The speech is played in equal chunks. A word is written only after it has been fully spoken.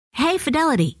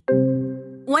Fidelity.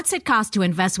 What's it cost to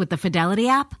invest with the Fidelity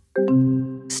app?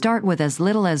 Start with as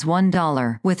little as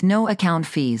 $1 with no account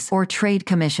fees or trade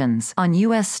commissions on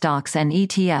U.S. stocks and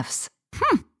ETFs.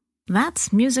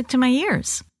 That's music to my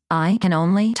ears. I can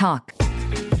only talk.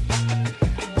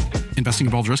 Investing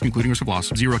involves risk, including risk of loss.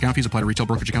 Zero account fees apply to retail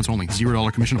brokerage accounts only.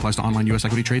 $0 commission applies to online U.S.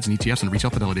 equity trades and ETFs and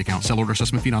retail Fidelity account. Sell order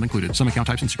assessment fee not included. Some account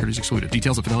types and securities excluded.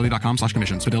 Details at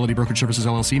fidelity.com/commissions. Fidelity Brokerage Services,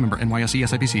 LLC, member NYSE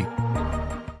SIPC.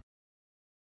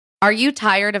 Are you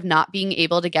tired of not being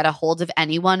able to get a hold of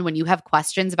anyone when you have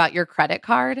questions about your credit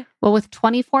card? Well, with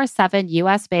 24/7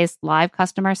 U.S.-based live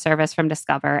customer service from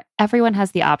Discover, everyone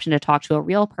has the option to talk to a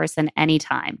real person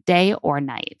anytime, day or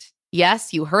night.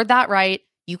 Yes, you heard that right.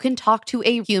 You can talk to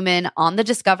a human on the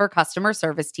Discover customer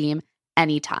service team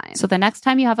anytime. So the next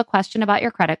time you have a question about your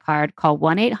credit card, call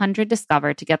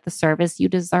 1-800-DISCOVER to get the service you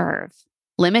deserve.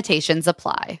 Limitations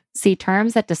apply. See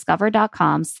terms at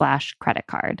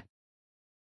discover.com/creditcard.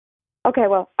 Okay,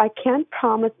 well, I can't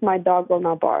promise my dog will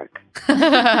not bark.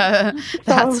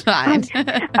 That's fine.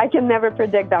 I can never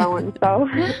predict that one, so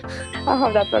I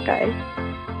hope that's okay.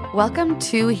 Welcome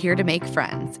to Here to Make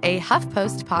Friends, a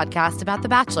HuffPost podcast about the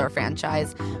Bachelor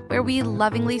franchise, where we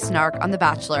lovingly snark on The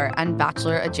Bachelor and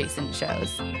Bachelor-adjacent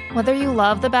shows. Whether you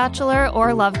love The Bachelor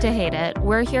or love to hate it,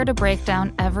 we're here to break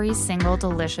down every single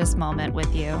delicious moment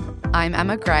with you. I'm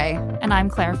Emma Gray. And I'm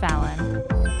Claire Fallon.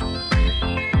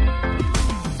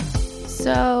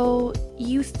 So,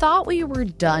 you thought we were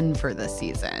done for the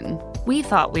season. We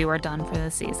thought we were done for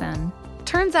the season.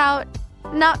 Turns out,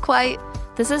 not quite.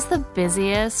 This is the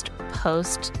busiest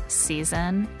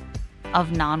post-season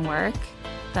of non-work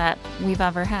that we've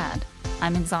ever had.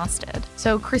 I'm exhausted.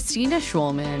 So Kristina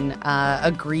Schulman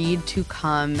agreed to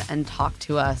come and talk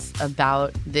to us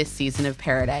about this season of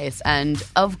Paradise. And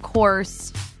of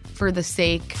course, for the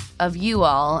sake of you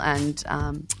all and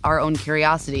our own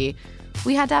curiosity,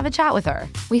 we had to have a chat with her.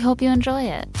 We hope you enjoy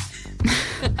it.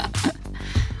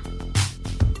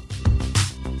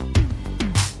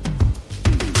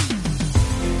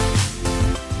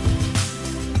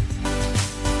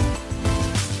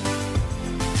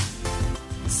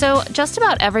 So just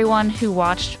about everyone who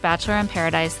watched Bachelor in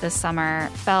Paradise this summer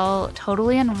fell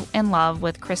totally in love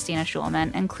with Kristina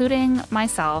Schulman, including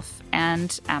myself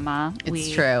and Emma. It's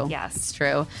true. Yes. It's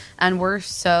true. And we're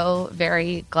so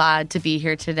very glad to be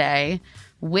here today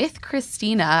with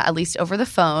Kristina, at least over the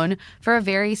phone, for a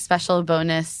very special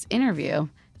bonus interview.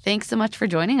 Thanks so much for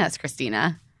joining us,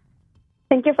 Kristina.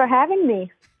 Thank you for having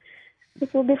me.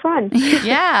 This will be fun.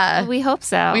 Yeah. We hope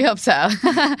so. We hope so.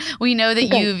 We know that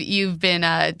you've been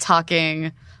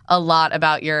talking a lot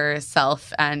about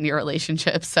yourself and your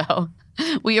relationship, so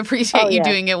we appreciate you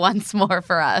doing it once more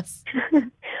for us.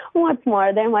 Once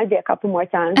more. There might be a couple more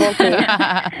times. We'll see.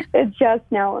 It's just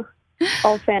now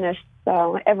all finished,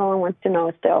 so everyone wants to know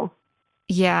still.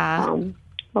 Yeah.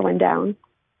 What went down.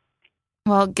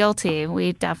 Well, guilty.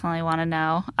 We definitely want to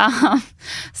know.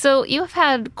 So you've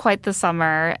had quite the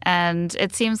summer, and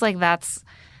it seems like that's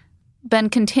been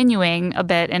continuing a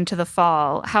bit into the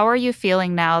fall. How are you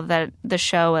feeling now that the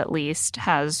show at least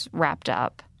has wrapped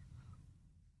up?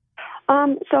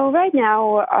 So right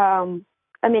now,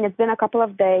 it's been a couple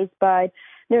of days, but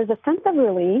there's a sense of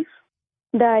relief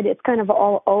that it's kind of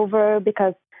all over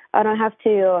because I don't have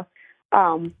to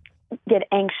get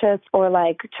anxious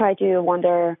or try to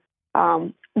wonder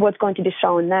what's going to be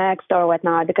shown next or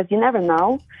whatnot, because you never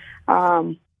know.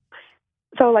 So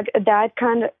that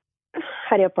kind of,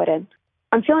 how do you put it?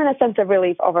 I'm feeling a sense of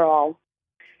relief overall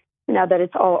now that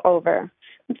it's all over.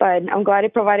 But I'm glad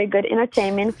it provided good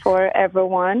entertainment for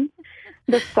everyone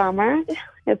this summer.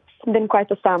 It's been quite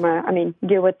the summer.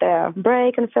 Due with the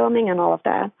break and filming and all of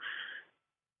that.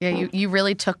 Yeah, you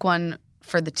really took one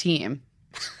for the team.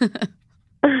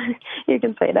 You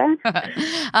can say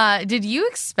that. Did you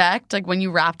expect, when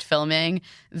you wrapped filming,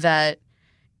 that,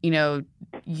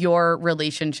 your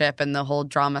relationship and the whole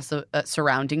drama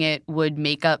surrounding it would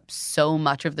make up so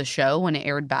much of the show when it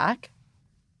aired back?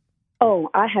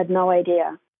 Oh, I had no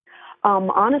idea.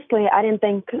 Honestly, I didn't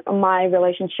think my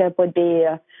relationship would be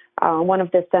one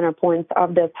of the center points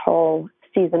of this whole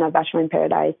season of Bachelor in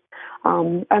Paradise.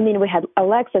 We had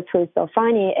Alexis, who's so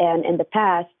funny, and in the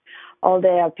past, all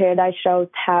the Paradise shows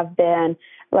have been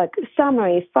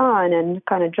summery, fun, and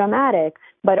kind of dramatic.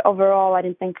 But overall, I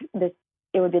didn't think it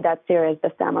would be that serious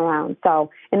this time around. So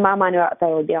in my mind, I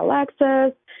thought it would be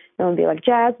Alexis, it would be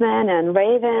Jasmine and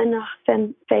Raven,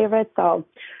 favorites. So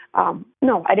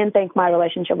no, I didn't think my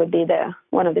relationship would be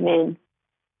one of the main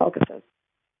focuses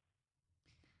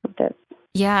of this.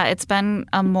 Yeah, it's been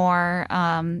a more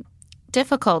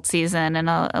difficult season in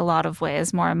a lot of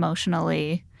ways, more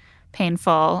emotionally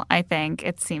painful, I think,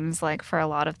 it seems like, for a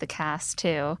lot of the cast,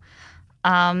 too.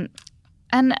 And,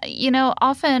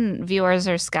 often viewers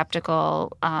are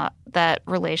skeptical that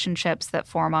relationships that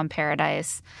form on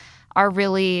Paradise are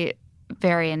really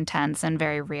very intense and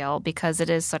very real because it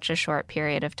is such a short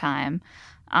period of time.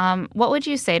 What would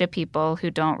you say to people who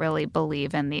don't really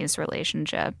believe in these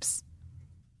relationships?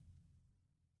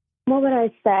 What would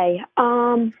I say?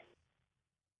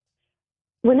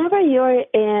 Whenever you're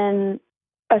in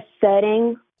a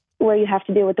setting where you have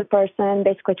to be with the person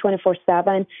basically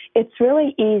 24/7, it's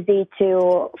really easy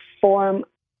to form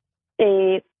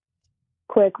a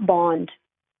quick bond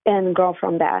and grow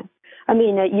from that. I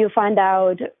mean, you find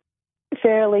out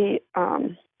fairly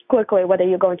quickly whether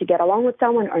you're going to get along with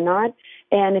someone or not.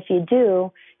 And if you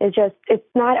do, it's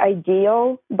not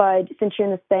ideal, but since you're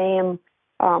in the same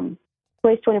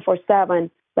place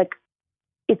 24/7, like,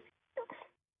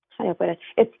 how do I put it?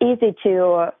 It's easy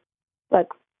to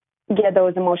get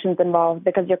those emotions involved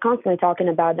because you're constantly talking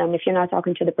about them. If you're not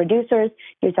talking to the producers,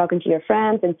 you're talking to your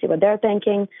friends and see what they're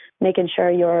thinking, making sure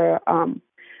you're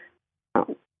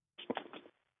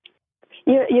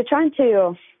trying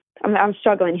to. I'm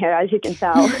struggling here, as you can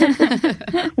tell.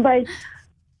 But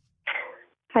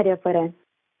how do I put it?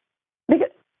 Because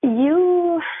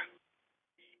in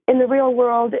the real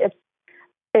world,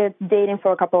 it's dating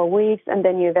for a couple of weeks, and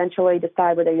then you eventually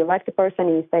decide whether you like the person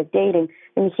and you start dating.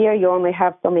 And here you only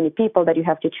have so many people that you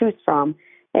have to choose from.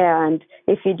 And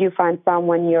if you do find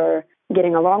someone you're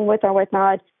getting along with or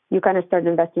whatnot, you kind of start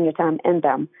investing your time in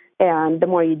them. And the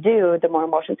more you do, the more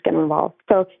emotions get involved.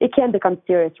 So it can become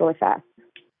serious really fast.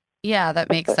 Yeah, that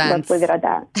makes sense. Let's leave it at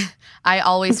that. I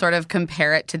always sort of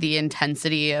compare it to the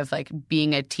intensity of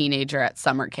being a teenager at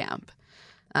summer camp.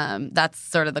 That's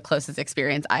sort of the closest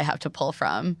experience I have to pull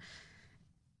from.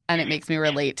 And it makes me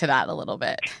relate to that a little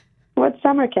bit. What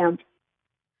summer camp?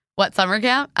 What summer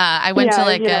camp? I went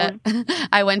to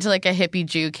I went to a hippie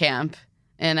Jew camp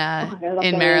in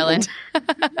Maryland.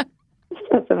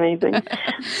 That's amazing.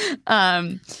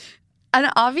 And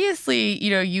obviously,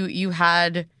 you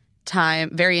had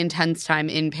very intense time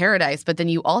in Paradise, but then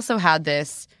you also had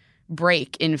this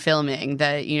break in filming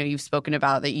that, you've spoken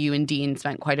about, that you and Dean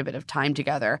spent quite a bit of time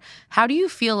together. How do you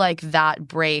feel like that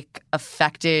break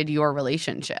affected your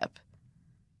relationship?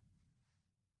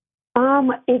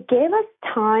 It gave us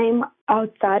time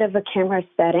outside of a camera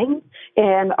setting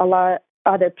and a lot of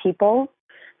other people.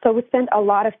 So we spent a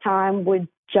lot of time with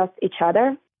just each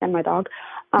other and my dog.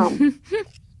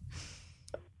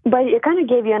 But it kind of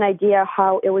gave you an idea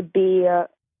how it would be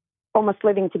almost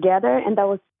living together, and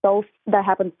that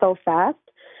happened so fast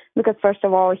because, first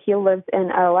of all, he lives in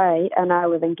LA and I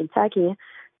live in Kentucky.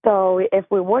 So if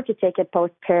we were to take it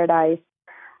post-Paradise,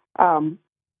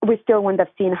 we still wouldn't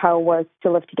have seen how it was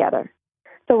to live together.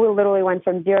 So we literally went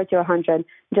from 0 to 100,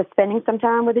 just spending some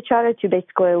time with each other to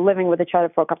basically living with each other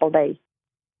for a couple of days.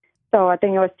 So I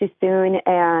think it was too soon,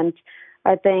 and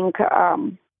I think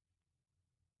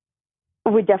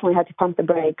we definitely had to pump the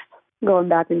brakes going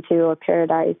back into a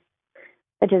Paradise.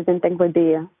 I just didn't think we'd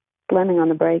be slamming on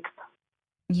the brakes.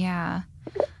 Yeah.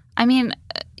 I mean,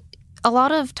 a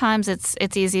lot of times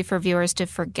it's easy for viewers to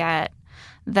forget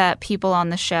that people on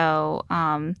the show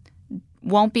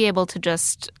won't be able to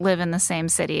just live in the same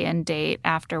city and date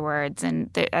afterwards. And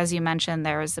as you mentioned,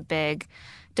 there was a big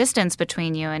distance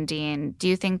between you and Dean. Do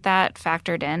you think that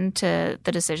factored into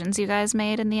the decisions you guys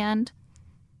made in the end?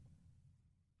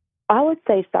 I would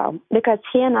say so, because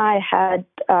he and I had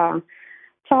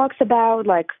talks about,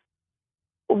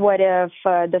 what if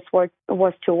this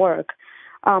was to work.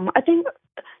 I think,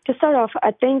 to start off,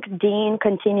 I think Dean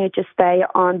continued to stay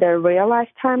on the real-life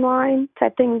timeline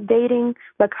type thing, dating,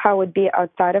 how it would be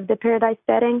outside of the Paradise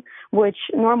setting, which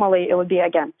normally it would be,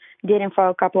 again, dating for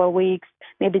a couple of weeks,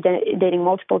 maybe dating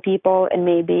multiple people, and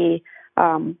maybe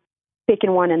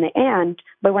picking one in the end.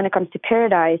 But when it comes to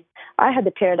Paradise, I had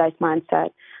the Paradise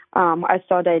mindset. I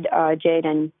saw that Jade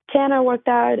and Tana worked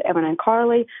out, Evan and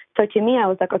Carly. So to me, I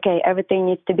was like, okay, everything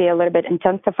needs to be a little bit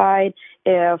intensified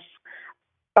if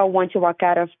I want to walk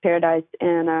out of Paradise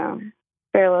in a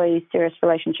fairly serious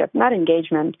relationship. Not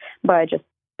engagement, but just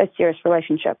a serious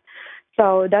relationship.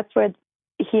 So that's where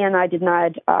he and I did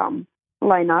not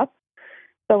line up.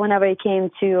 So whenever it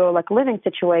came to living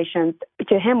situations,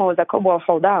 to him it was like, oh, well,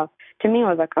 hold up. To me, it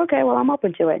was like, okay, well, I'm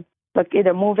open to it.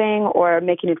 Either moving or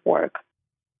making it work,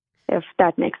 if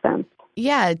that makes sense.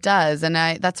 Yeah, it does. And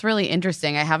that's really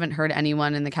interesting. I haven't heard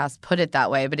anyone in the cast put it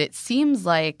that way, but it seems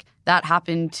like that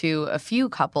happened to a few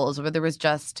couples where there was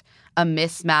just a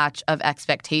mismatch of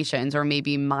expectations or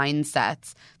maybe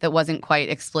mindsets that wasn't quite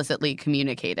explicitly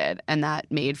communicated, and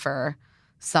that made for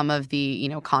some of the,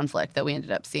 conflict that we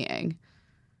ended up seeing.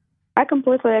 I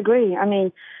completely agree. I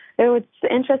mean, it was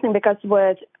interesting because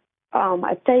with,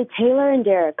 I'd say Taylor and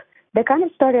Derek, they kind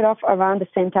of started off around the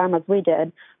same time as we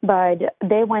did, but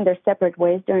they went their separate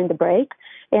ways during the break.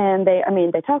 And they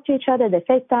talked to each other, they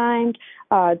FaceTimed,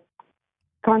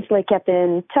 constantly kept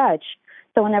in touch.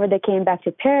 So whenever they came back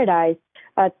to Paradise,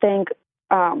 I think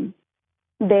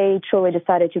they truly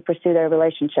decided to pursue their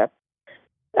relationship.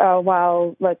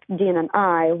 While like Dean and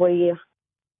I, we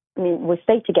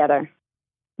stayed together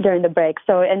during the break.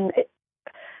 So, and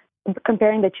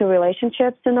comparing the two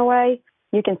relationships in a way,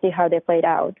 you can see how they played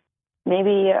out.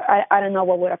 Maybe, I don't know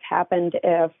what would have happened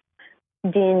if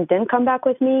Dean didn't come back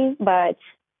with me, but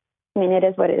I mean, it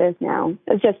is what it is now.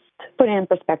 It's just putting it in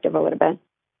perspective a little bit.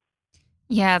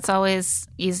 Yeah, it's always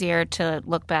easier to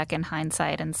look back in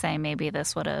hindsight and say maybe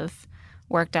this would have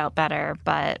worked out better,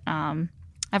 but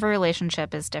every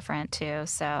relationship is different too,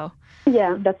 so.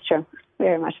 Yeah, that's true.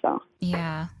 Very much so.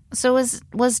 Yeah. So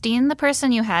was Dean the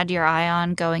person you had your eye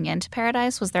on going into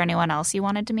Paradise? Was there anyone else you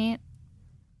wanted to meet?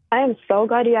 I am so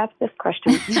glad you asked this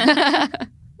question.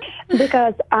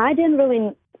 Because I didn't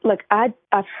really,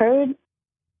 I've heard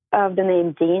of the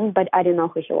name Dean, but I didn't know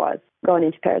who he was going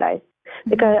into Paradise.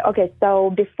 Because, so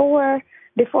before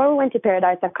we went to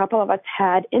Paradise, a couple of us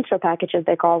had intro packages,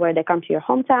 they call, where they come to your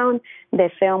hometown,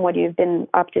 they film what you've been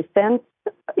up to since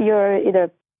you're either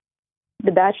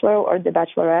the Bachelor or the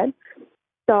Bachelorette.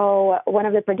 So one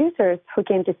of the producers who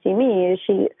came to see me,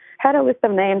 she had a list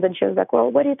of names, and she was like,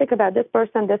 well, what do you think about this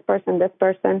person, this person, this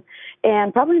person?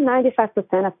 And probably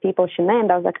 95% of people she named,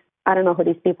 I was like, I don't know who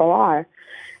these people are.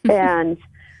 And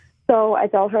so I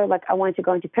told her, I wanted to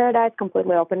go into Paradise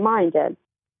completely open-minded.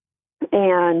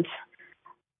 And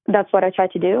that's what I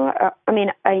tried to do.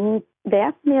 They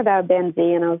asked me about Ben Z,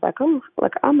 and I was like,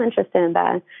 I'm interested in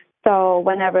that. So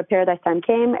whenever Paradise time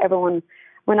came,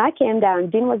 when I came down,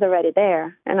 Dean was already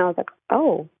there. And I was like,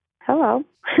 oh, hello.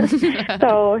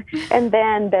 So, and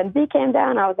then Ben Z came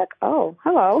down. I was like, oh,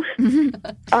 hello.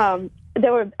 They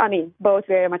were, both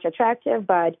very much attractive,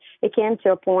 but it came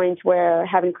to a point where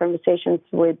having conversations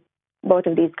with both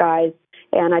of these guys,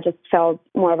 and I just felt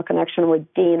more of a connection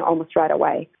with Dean almost right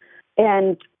away.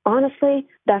 And honestly,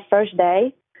 that first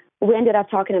day, we ended up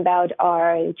talking about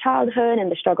our childhood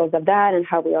and the struggles of that and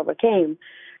how we overcame.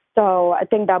 So I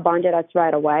think that bonded us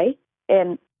right away,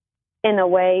 and in a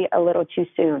way, a little too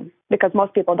soon, because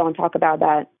most people don't talk about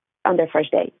that on their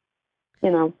first date,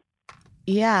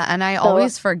 Yeah, and I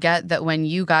always forget that when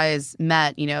you guys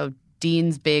met,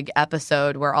 Dean's big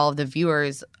episode where all of the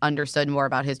viewers understood more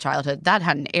about his childhood, that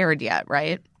hadn't aired yet,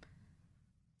 right?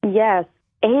 Yes,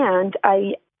 and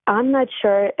I'm not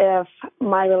sure if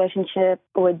my relationship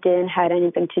with Dean had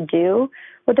anything to do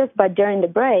with this, but during the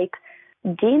break,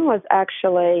 Dean was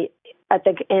actually, I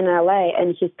think, in LA,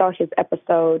 and he saw his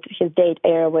date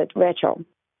air with Rachel.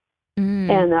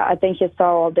 And I think he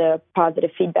saw all the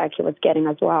positive feedback he was getting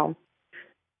as well.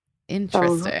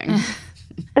 Interesting.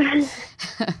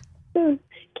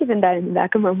 Keeping that in the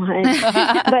back of my mind.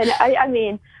 But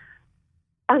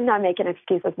I'm not making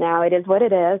excuses now. It is what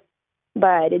it is.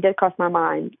 But it did cross my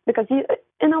mind, because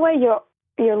in a way,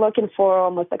 you're looking for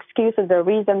almost excuses or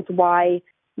reasons why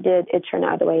did it turn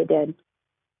out the way it did.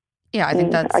 Yeah, I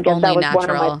think that's only that was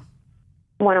natural.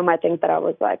 One of my things that I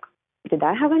was like, did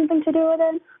that have anything to do with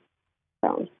it?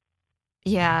 So.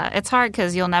 Yeah, it's hard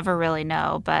because you'll never really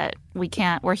know, but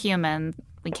we're human.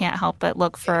 We can't help but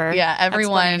look for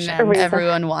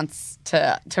everyone wants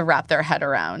to wrap their head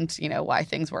around, why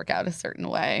things work out a certain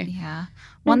way. Yeah.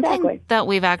 One thing that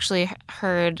we've actually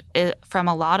heard from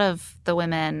a lot of the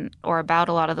women, or about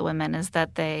a lot of the women, is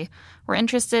that they were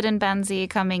interested in Ben Z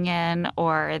coming in,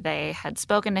 or they had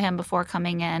spoken to him before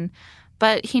coming in,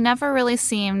 but he never really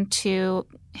seemed to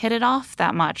hit it off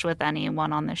that much with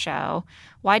anyone on the show.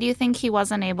 Why do you think he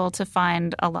wasn't able to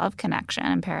find a love connection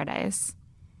in Paradise?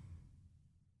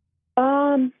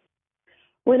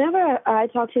 Whenever I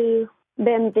talked to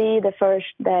Ben Z the first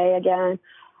day again,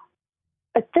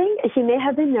 I think he may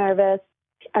have been nervous.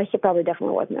 He probably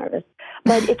definitely was nervous.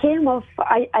 But it came off,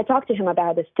 I talked to him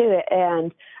about this too,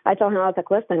 and I told him, I was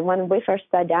like, listen, when we first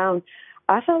sat down,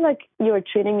 I felt like you were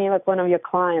treating me like one of your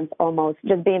clients almost,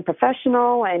 just being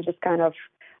professional and just kind of,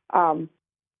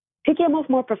 he came off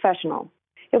more professional.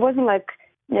 It wasn't like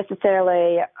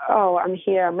necessarily, oh, I'm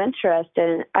here, I'm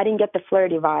interested. I didn't get the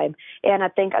flirty vibe. And I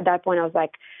think at that point I was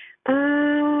like,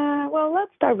 well,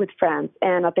 let's start with friends.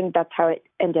 And I think that's how it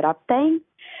ended up staying.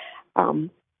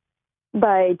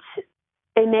 But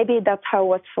maybe that's how it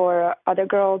was for other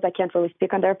girls. I can't really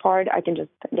speak on their part. I can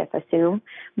just, assume.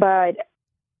 But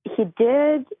he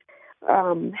did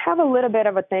have a little bit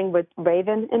of a thing with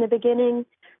Raven in the beginning.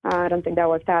 I don't think that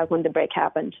worked out when the break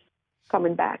happened,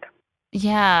 coming back.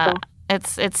 Yeah.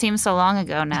 It seems so long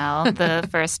ago now, the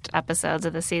first episodes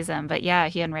of the season. But yeah,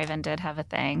 he and Raven did have a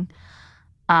thing.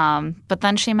 But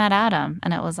then she met Adam,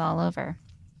 and it was all over.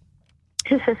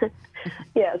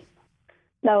 Yes,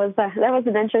 that was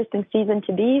an interesting season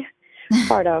to be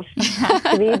part of,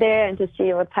 to be there and to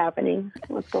see what's happening,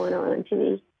 what's going on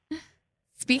TV.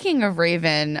 Speaking of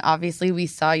Raven, obviously we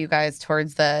saw you guys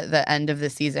towards the end of the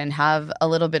season have a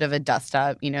little bit of a dust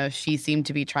up. You know, she seemed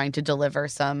to be trying to deliver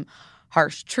some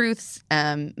harsh truths,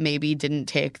 maybe didn't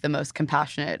take the most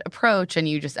compassionate approach, and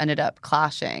you just ended up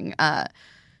clashing.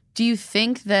 Do you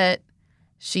think that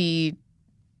she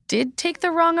did take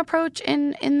the wrong approach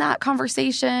in that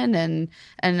conversation? And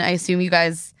I assume you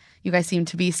guys seem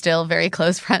to be still very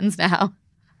close friends now.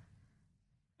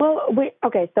 Well,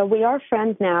 so we are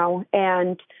friends now,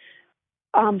 and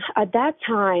at that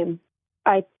time,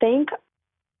 I think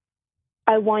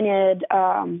I wanted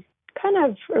kind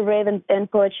of Raven's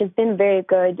input. She's been very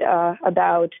good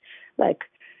about,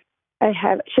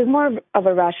 she's more of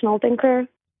a rational thinker,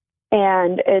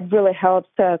 and it really helps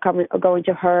going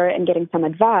to her and getting some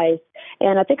advice.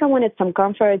 And I think I wanted some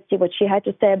comfort, see what she had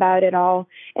to say about it all.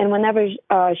 And whenever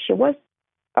she was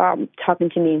talking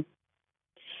to me,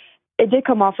 it did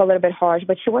come off a little bit harsh,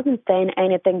 but she wasn't saying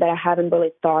anything that I haven't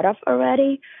really thought of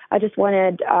already. I just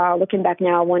wanted, looking back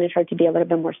now, I wanted her to be a little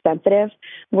bit more sensitive,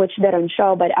 which didn't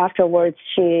show. But afterwards,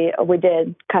 we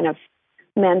did kind of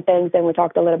mend things, and we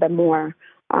talked a little bit more.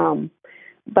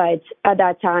 But at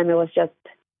that time, it was just,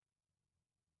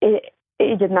 it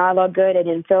did not look good. It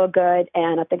didn't feel good,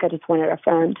 and I think I just wanted a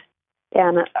friend.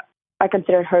 And I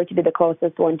considered her to be the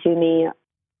closest one to me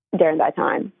during that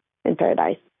time in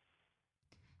Paradise.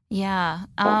 Yeah.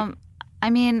 I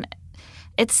mean,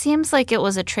 it seems like it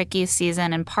was a tricky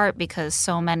season in part because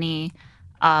so many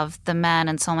of the men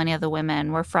and so many of the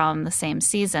women were from the same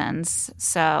seasons.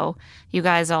 So you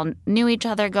guys all knew each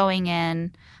other going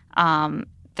in.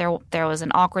 There was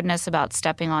an awkwardness about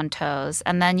stepping on toes.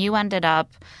 And then you ended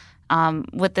up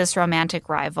with this romantic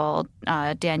rival,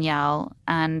 Danielle.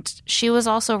 And she was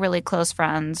also really close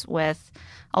friends with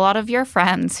a lot of your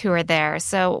friends who were there.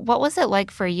 So what was it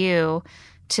like for you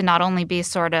to not only be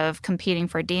sort of competing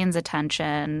for Dean's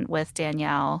attention with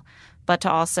Danielle, but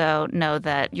to also know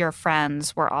that your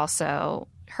friends were also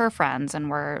her friends and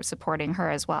were supporting her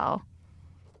as well?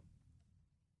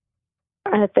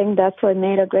 I think that's what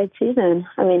made a great season.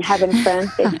 I mean, having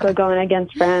friends basically going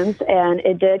against friends, and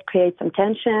it did create some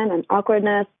tension and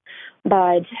awkwardness.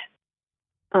 But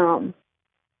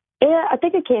I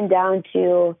think it came down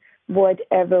to what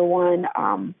everyone,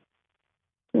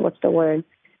 what's the word?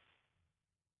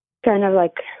 Kind of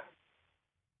like,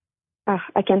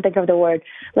 I can't think of the word.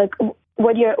 Like,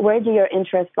 where do your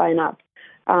interests line up?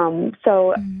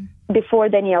 Before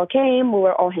Danielle came, we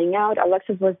were all hanging out.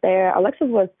 Alexis was there. Alexis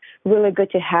was really good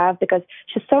to have because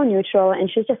she's so neutral and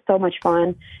she's just so much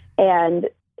fun, and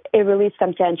it released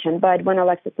some tension. But when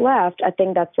Alexis left, I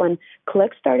think that's when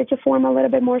cliques started to form a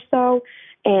little bit more so.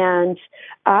 And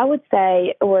I would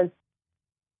say it was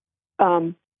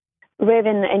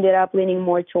Raven ended up leaning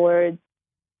more towards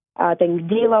I think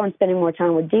D'Lo and spending more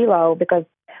time with D'Lo, because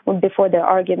before the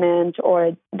argument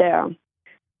or the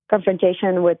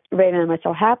confrontation with Raven and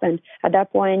myself happened, at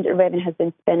that point, Raven has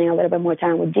been spending a little bit more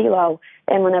time with D'Lo.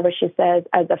 And whenever she says,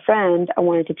 as a friend, I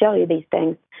wanted to tell you these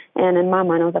things. And in my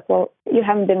mind, I was like, well, you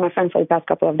haven't been my friend for the past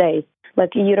couple of days.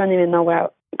 Like, you don't even know where I'm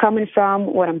coming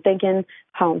from, what I'm thinking,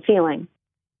 how I'm feeling.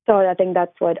 So I think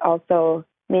that's what also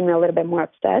made me a little bit more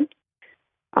upset.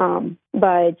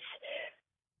 But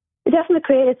it definitely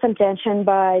created some tension,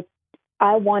 but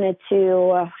I wanted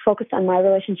to focus on my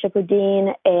relationship with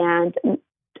Dean, and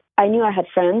I knew I had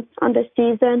friends on this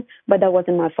season, but that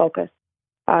wasn't my focus,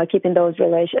 keeping those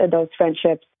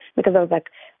friendships, because I was like,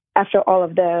 after all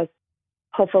of this,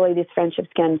 hopefully these friendships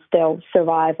can still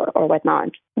survive or whatnot.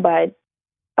 But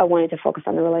I wanted to focus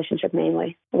on the relationship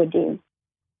mainly with Dean,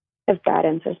 if that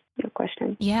answers your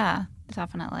question. Yeah,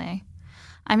 definitely.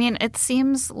 I mean, it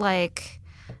seems like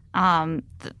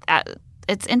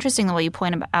it's interesting the way you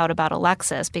point out about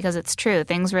Alexis, because it's true.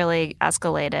 Things really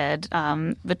escalated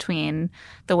between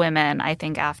the women, I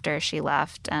think, after she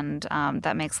left, and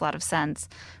that makes a lot of sense.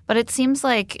 But it seems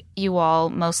like you all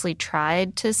mostly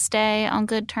tried to stay on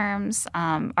good terms.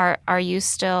 Are you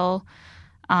still,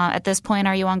 at this point,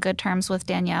 are you on good terms with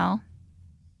Danielle?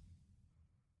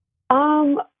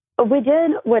 We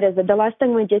did, the last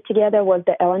thing we did together was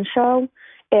the Ellen show.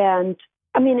 And,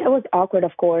 I mean, it was awkward,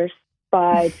 of course,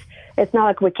 but it's not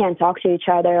like we can't talk to each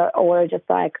other or just,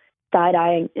 like,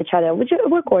 side-eyeing each other.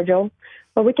 We're cordial,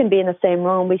 but we can be in the same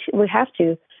room. We have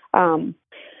to,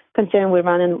 considering we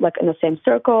run in, like, in the same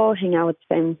circle, hang out with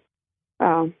the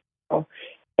same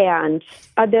And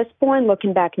at this point,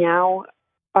 looking back now,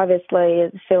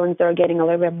 obviously feelings are getting a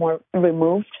little bit more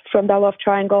removed from that love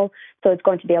triangle. So it's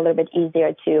going to be a little bit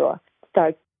easier to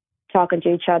start talking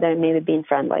to each other and maybe being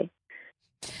friendly.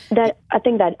 I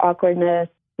think that awkwardness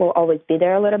will always be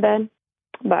there a little bit,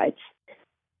 but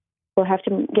we'll have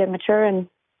to get mature and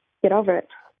get over it.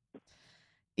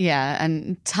 Yeah,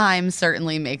 and time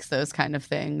certainly makes those kind of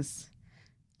things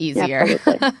easier.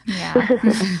 Yeah.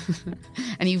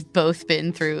 And you've both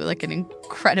been through like an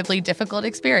incredibly difficult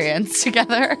experience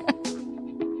together.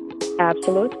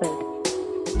 Absolutely.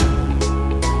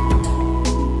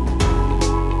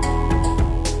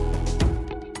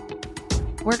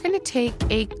 We're going to take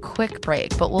a quick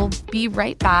break, but we'll be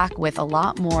right back with a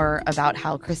lot more about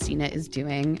how Christina is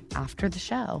doing after the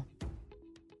show.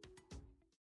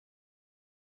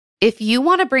 If you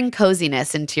want to bring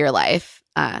coziness into your life,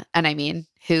 and I mean,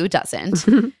 who doesn't?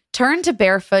 Turn to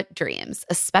Barefoot Dreams,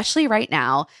 especially right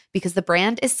now, because the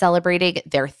brand is celebrating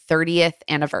their 30th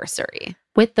anniversary.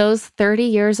 With those 30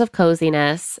 years of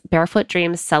coziness, Barefoot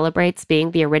Dreams celebrates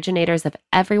being the originators of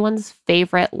everyone's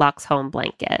favorite Luxe home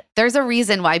blanket. There's a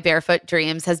reason why Barefoot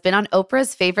Dreams has been on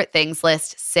Oprah's favorite things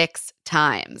list 6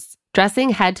 times. Dressing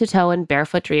head to toe in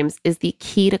Barefoot Dreams is the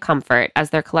key to comfort, as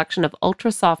their collection of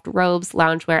ultra-soft robes,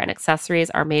 loungewear, and accessories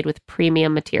are made with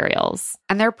premium materials.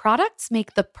 And their products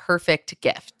make the perfect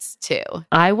gifts, too.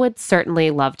 I would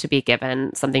certainly love to be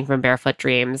given something from Barefoot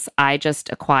Dreams. I just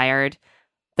acquired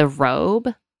the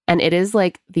robe, and it is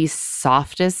like the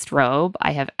softest robe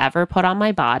I have ever put on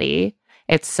my body.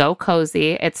 It's so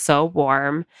cozy. It's so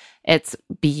warm. It's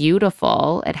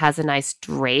beautiful. It has a nice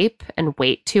drape and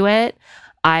weight to it.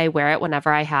 I wear it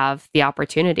whenever I have the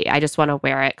opportunity. I just want to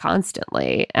wear it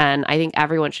constantly. And I think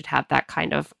everyone should have that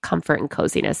kind of comfort and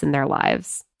coziness in their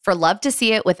lives. For Love to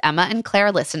See It with Emma and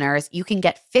Claire listeners, you can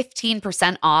get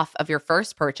 15% off of your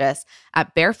first purchase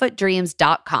at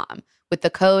barefootdreams.com with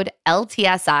the code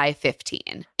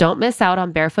LTSI15. Don't miss out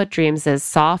on Barefoot Dreams'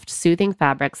 soft, soothing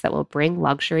fabrics that will bring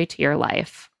luxury to your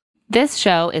life. This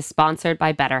show is sponsored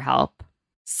by BetterHelp.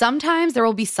 Sometimes there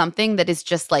will be something that is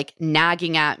just like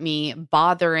nagging at me,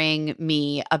 bothering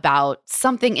me about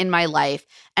something in my life,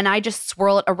 and I just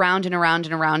swirl it around and around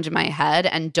and around in my head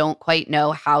and don't quite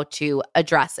know how to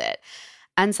address it.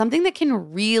 And something that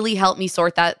can really help me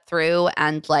sort that through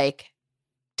and like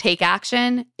take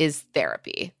action is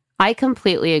therapy. I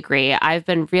completely agree. I've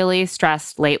been really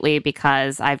stressed lately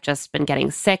because I've just been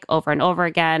getting sick over and over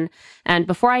again. And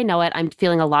before I know it, I'm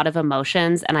feeling a lot of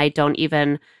emotions and I don't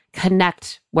even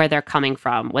connect where they're coming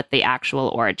from with the actual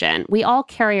origin. We all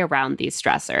carry around these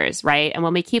stressors, right? And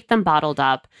when we keep them bottled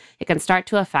up, it can start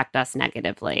to affect us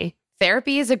negatively.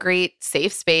 Therapy is a great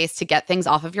safe space to get things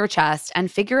off of your chest and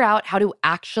figure out how to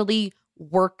actually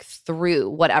work through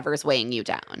whatever's weighing you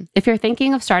down. If you're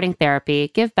thinking of starting therapy,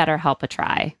 give BetterHelp a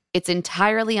try. It's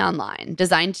entirely online,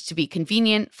 designed to be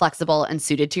convenient, flexible, and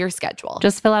suited to your schedule.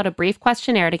 Just fill out a brief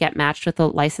questionnaire to get matched with a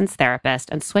licensed therapist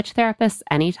and switch therapists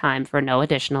anytime for no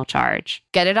additional charge.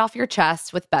 Get it off your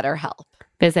chest with BetterHelp.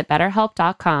 Visit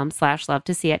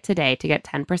BetterHelp.com/LoveToSeeIt today to get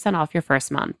 10% off your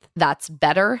first month. That's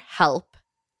BetterHelp,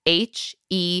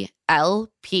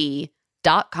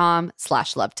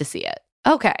 HELP.com/LoveToSeeIt.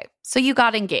 Okay, so you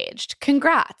got engaged.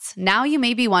 Congrats. Now you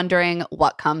may be wondering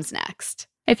what comes next.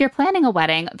 If you're planning a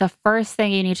wedding, the first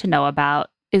thing you need to know about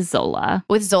is Zola.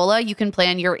 With Zola, you can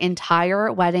plan your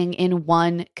entire wedding in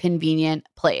one convenient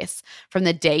place. From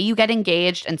the day you get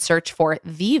engaged and search for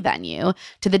the venue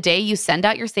to the day you send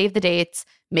out your save the dates,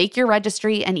 make your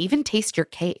registry, and even taste your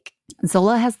cake.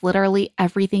 Zola has literally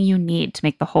everything you need to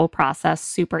make the whole process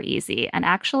super easy and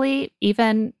actually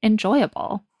even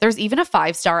enjoyable. There's even a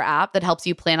 5-star app that helps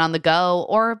you plan on the go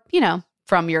or,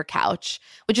 from your couch,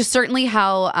 which is certainly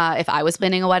how, if I was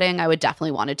planning a wedding, I would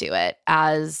definitely want to do it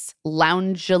as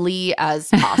loungily as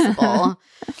possible.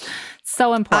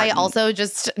 So important. I also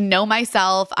just know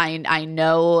myself. I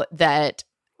know that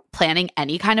planning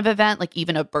any kind of event, like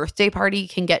even a birthday party,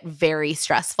 can get very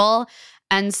stressful.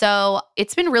 And so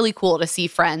it's been really cool to see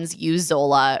friends use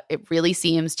Zola. It really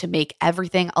seems to make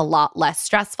everything a lot less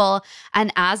stressful.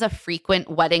 And as a frequent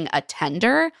wedding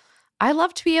attender, I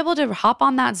love to be able to hop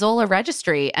on that Zola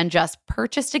registry and just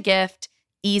purchase a gift.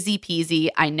 Easy peasy.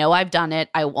 I know I've done it.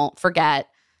 I won't forget.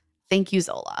 Thank you,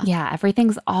 Zola. Yeah,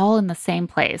 everything's all in the same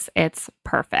place. It's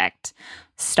perfect.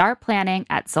 Start planning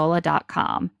at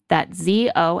Zola.com. That's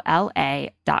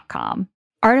ZOLA.com.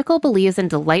 Article believes in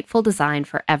delightful design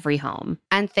for every home.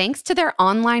 And thanks to their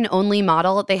online-only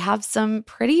model, they have some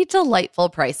pretty delightful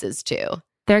prices, too.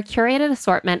 Their curated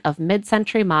assortment of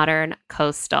mid-century modern,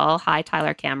 coastal, hi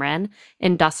Tyler Cameron,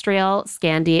 industrial,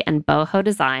 Scandi, and boho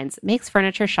designs makes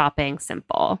furniture shopping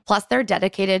simple. Plus, they're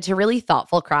dedicated to really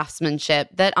thoughtful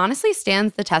craftsmanship that honestly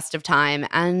stands the test of time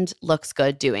and looks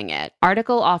good doing it.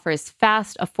 Article offers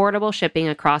fast, affordable shipping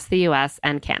across the US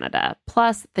and Canada.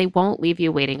 Plus, they won't leave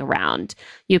you waiting around.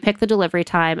 You pick the delivery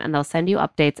time and they'll send you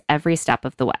updates every step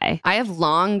of the way. I have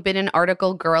long been an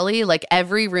Article girly. Like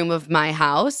every room of my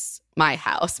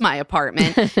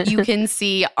apartment, you can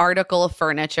see Article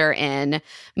furniture in.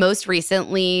 Most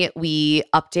recently, we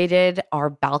updated our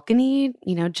balcony,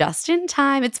 just in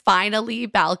time. It's finally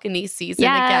balcony season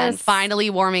again,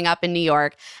 finally warming up in New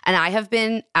York. And I have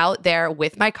been out there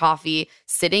with my coffee,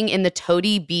 sitting in the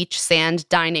Toady Beach Sand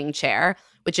dining chair,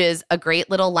 which is a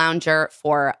great little lounger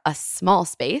for a small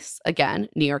space. Again,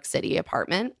 New York City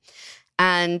apartment.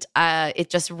 And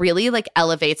it just really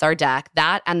elevates our deck.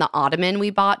 That and the ottoman we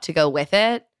bought to go with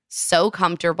it, so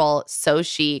comfortable, so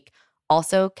chic,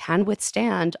 also can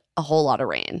withstand a whole lot of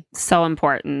rain. So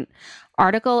important.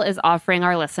 Article is offering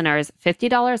our listeners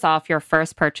 $50 off your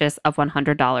first purchase of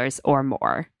 $100 or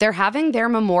more. They're having their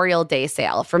Memorial Day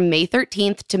sale from May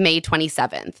 13th to May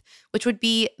 27th, which would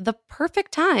be the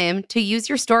perfect time to use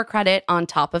your store credit on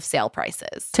top of sale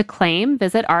prices. To claim,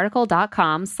 visit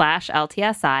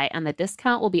article.com/LTSI and the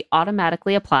discount will be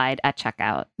automatically applied at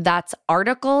checkout. That's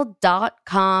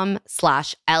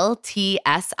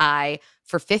article.com/LTSI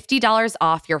for $50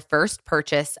 off your first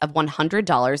purchase of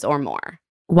 $100 or more.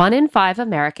 1 in 5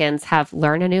 Americans have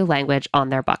learn a new language on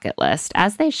their bucket list,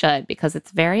 as they should, because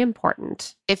it's very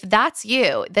important. If that's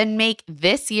you, then make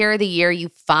this year the year you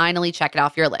finally check it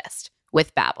off your list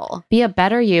with Babbel. Be a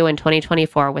better you in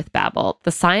 2024 with Babbel,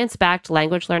 the science-backed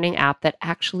language learning app that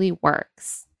actually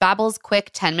works. Babbel's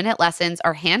quick 10-minute lessons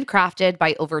are handcrafted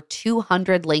by over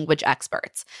 200 language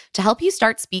experts to help you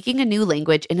start speaking a new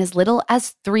language in as little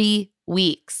as 3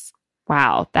 weeks.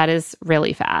 Wow, that is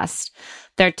really fast.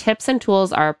 Their tips and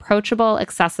tools are approachable,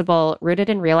 accessible, rooted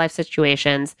in real-life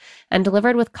situations, and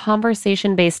delivered with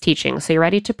conversation-based teaching, so you're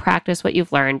ready to practice what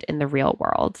you've learned in the real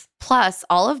world. Plus,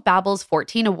 all of Babbel's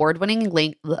 14 award-winning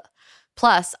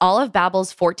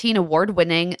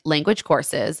language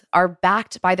courses are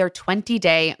backed by their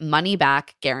 20-day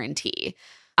money-back guarantee.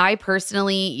 I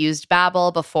personally used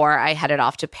Babbel before I headed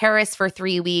off to Paris for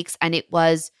 3 weeks, and it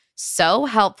was so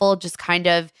helpful, just kind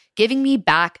of giving me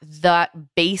back that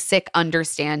basic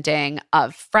understanding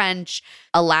of French,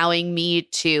 allowing me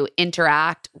to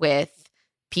interact with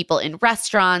people in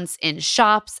restaurants, in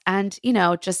shops, and,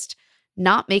 just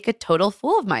not make a total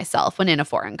fool of myself when in a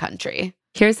foreign country.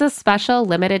 Here's a special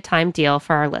limited time deal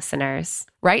for our listeners.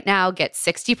 Right now, get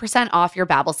 60% off your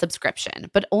Babbel subscription,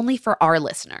 but only for our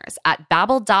listeners at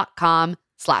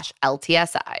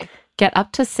babbel.com/LTSI. Get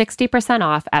up to 60%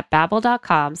 off at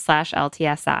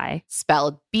babbel.com/LTSI.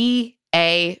 Spelled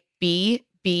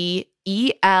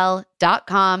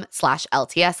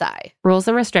BABBEL.com/LTSI. Rules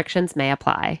and restrictions may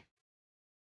apply.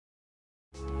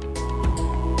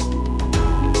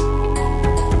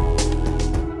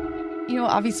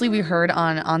 Obviously we heard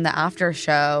on the after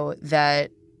show that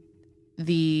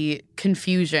the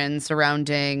confusion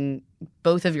surrounding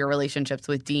both of your relationships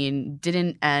with Dean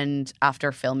didn't end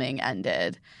after filming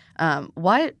ended.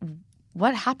 What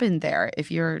happened there,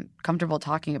 if you're comfortable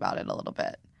talking about it a little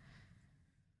bit?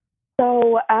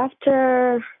 So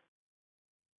after,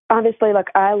 obviously,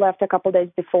 I left a couple days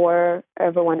before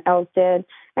everyone else did.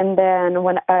 And then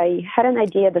when I had an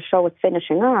idea the show was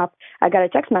finishing up, I got a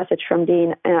text message from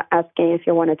Dean asking if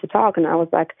he wanted to talk. And I was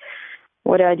like,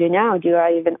 what do I do now? Do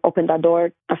I even open that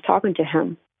door of talking to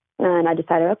him? And I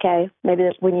decided, okay,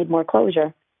 maybe we need more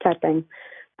closure type thing.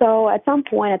 So at some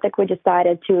point, I think we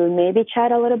decided to maybe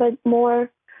chat a little bit more,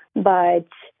 but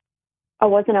I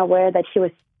wasn't aware that he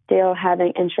was still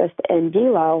having interest in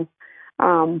D-Lo.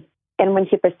 And when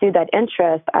he pursued that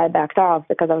interest, I backed off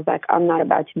because I was like, I'm not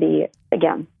about to be,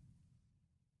 again,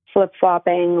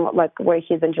 flip-flopping, where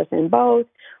he's interested in both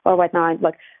or whatnot.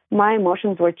 My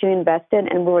emotions were too invested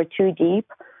and we were too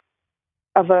deep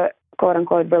of a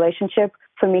quote-unquote relationship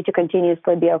for me to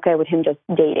continuously be okay with him just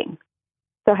dating.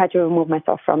 So I had to remove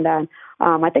myself from that.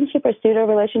 I think he pursued a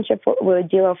relationship with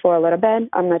D-Lo for a little bit.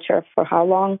 I'm not sure for how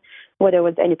long, whether it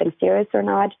was anything serious or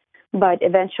not. But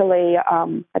eventually,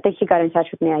 I think he got in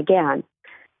touch with me again.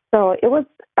 So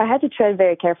I had to tread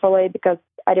very carefully because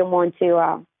I didn't want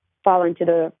to fall into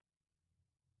the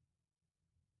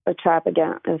trap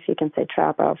again, if you can say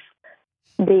trap, of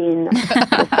being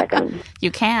the second.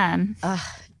 You can.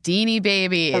 Deanie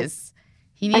babies.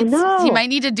 He might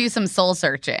need to do some soul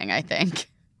searching, I think.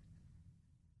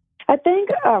 I think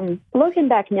looking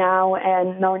back now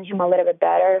and knowing him a little bit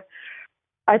better,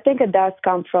 I think it does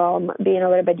come from being a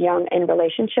little bit young in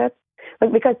relationships,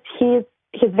 like, because he's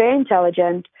very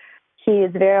intelligent. He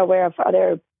is very aware of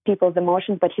other people's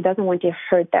emotions, but he doesn't want to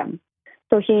hurt them.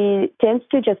 So he tends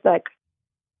to just like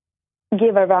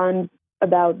give a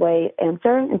roundabout way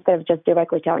answer instead of just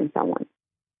directly telling someone.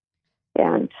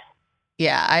 And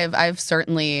yeah, I've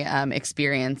certainly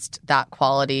experienced that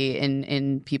quality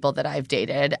in people that I've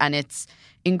dated, and it's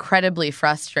incredibly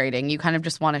frustrating. You kind of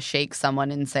just want to shake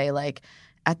someone and say, like,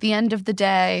 at the end of the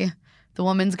day, the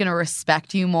woman's going to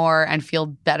respect you more and feel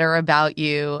better about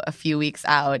you a few weeks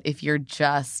out if you're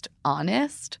just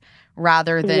honest,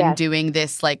 rather than doing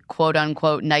this, like, quote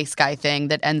unquote nice guy thing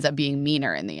that ends up being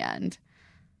meaner in the end.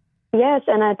 Yes,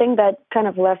 and I think that kind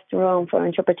of left room for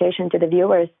interpretation to the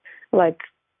viewers, like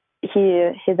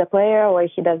he's a player, or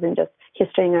he's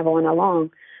stringing everyone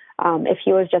along. If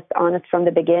he was just honest from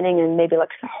the beginning and maybe like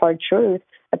hard truth,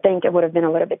 I think it would have been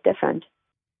a little bit different.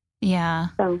 Yeah.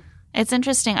 So it's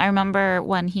interesting. I remember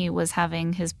when he was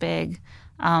having his big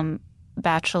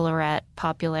Bachelorette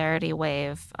popularity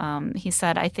wave, he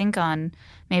said, I think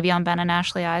maybe on Ben and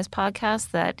Ashley I's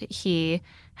podcast, that he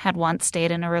had once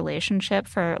stayed in a relationship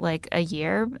for like a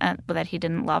year, but that he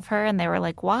didn't love her. And they were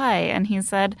like, why? And he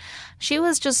said, she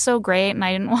was just so great and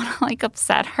I didn't want to like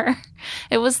upset her.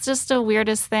 It was just the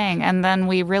weirdest thing. And then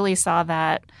we really saw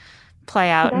that play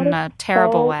out in a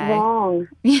terrible way. Wrong.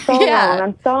 So wrong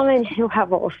on so many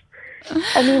levels.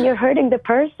 I mean, you're hurting the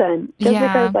person just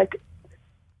because like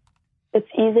it's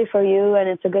easy for you and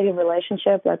it's a good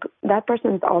relationship. Like that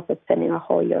person is also spending a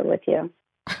whole year with you.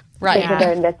 Right. Because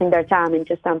they're investing their time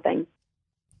into something.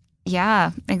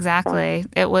 Yeah, exactly.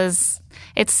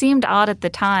 It seemed odd at the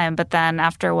time, but then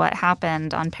after what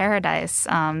happened on Paradise,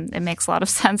 it makes a lot of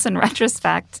sense in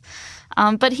retrospect.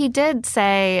 But he did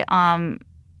say on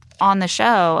the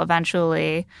show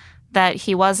eventually that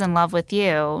he was in love with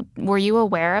you. Were you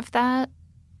aware of that?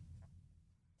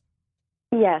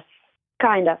 Yes,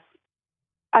 kind of.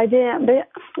 I didn't.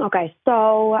 Okay,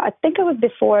 so I think it was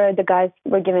before the guys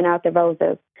were giving out the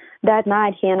roses. That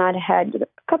night, he and I had a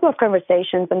couple of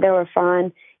conversations, and they were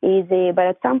fun, easy. But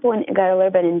at some point, it got a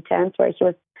little bit intense where he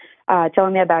was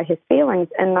telling me about his feelings.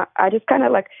 And I just kind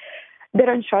of like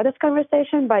didn't show this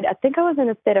conversation, but I think I was in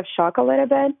a state of shock a little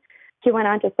bit. He went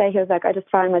on to say, he was like, I just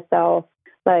find myself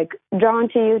like drawn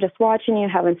to you, just watching you,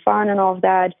 having fun and all of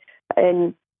that.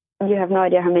 And you have no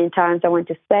idea how many times I want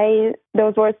to say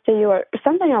those words to you or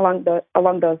something along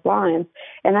those lines.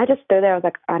 And I just stood there. I was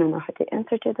like, I don't know how to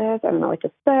answer to this. I don't know what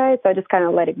to say. So I just kind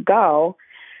of let it go.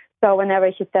 So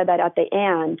whenever he said that at the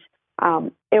end,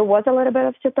 it was a little bit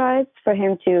of a surprise for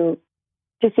him to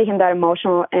see him that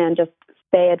emotional and just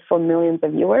say it for millions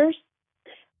of viewers.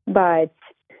 But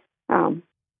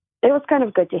it was kind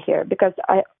of good to hear because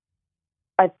I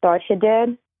thought he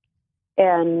did.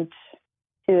 And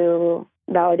to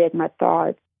validate my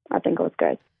thoughts, I think it was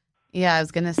good. Yeah, I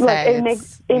was going to say. Like, it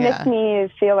makes me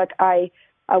feel like I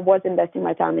was investing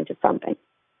my time into something.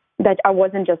 That I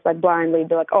wasn't just like blindly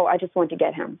be like, oh, I just want to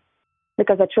get him.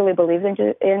 Because I truly believed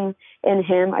in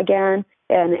him again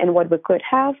and what we could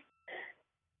have.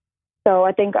 So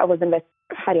I think I was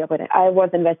how do you put it? I was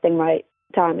investing my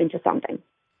time into something.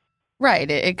 Right.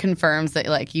 It confirms that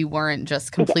like you weren't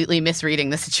just completely misreading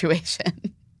the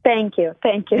situation. Thank you.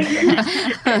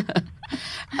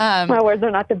 My words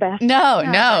are not the best.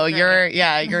 No.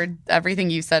 You're everything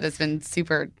you said has been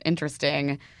super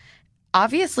interesting.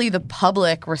 Obviously, the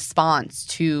public response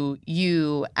to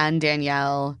you and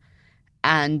Danielle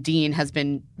and Dean has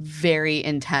been very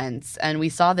intense. And we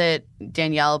saw that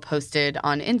Danielle posted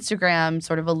on Instagram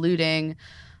sort of alluding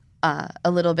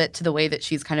a little bit to the way that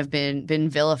she's kind of been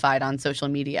vilified on social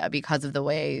media because of the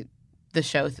way the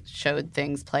show showed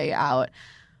things play out.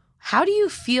 How do you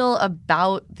feel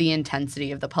about the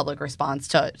intensity of the public response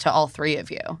to all three of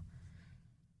you?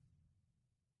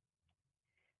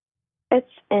 It's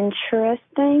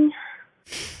interesting.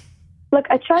 Look,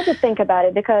 I try to think about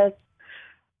it because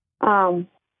the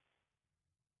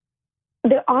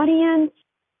audience,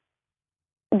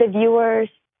 the viewers,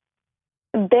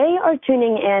 they are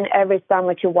tuning in every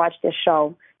summer to watch this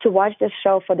show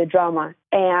for the drama.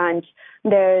 And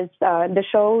there's the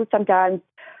show sometimes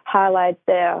highlights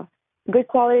the good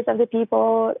qualities of the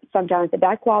people, sometimes the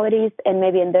bad qualities, and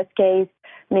maybe in this case,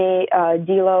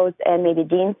 D'Lo's and maybe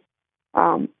Dean's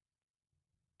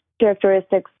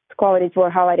characteristics, qualities were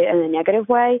highlighted in a negative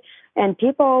way. And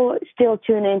people still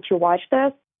tune in to watch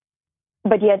this,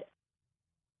 but yet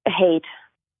hate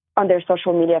on their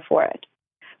social media for it,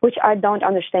 which I don't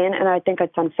understand, and I think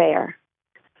it's unfair.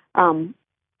 I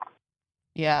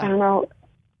don't know.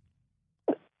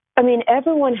 I mean,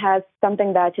 everyone has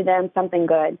something bad to them, something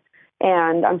good.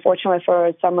 And unfortunately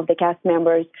for some of the cast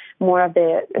members, more of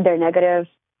their negatives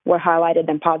were highlighted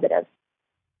than positives.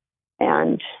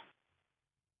 And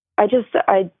I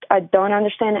don't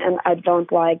understand, and I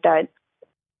don't like that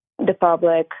the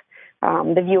public,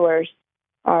 the viewers,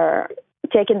 are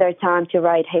taking their time to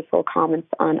write hateful comments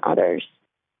on others'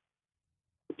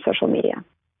 social media.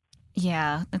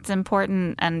 Yeah, it's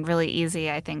important and really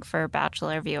easy, I think, for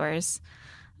Bachelor viewers.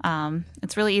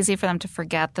 It's really easy for them to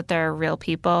forget that there are real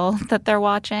people that they're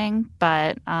watching,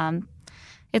 but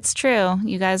it's true.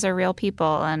 You guys are real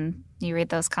people, and you read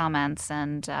those comments,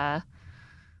 and I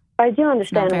do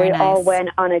understand we all went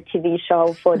on a TV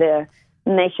show for the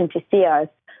nation to see us,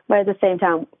 but at the same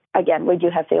time, again, we do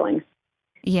have feelings.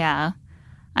 Yeah.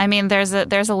 I mean, there's a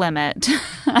limit.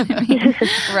 I mean,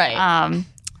 right.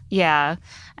 Yeah.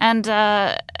 And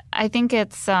I think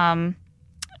it's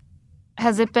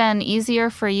has it been easier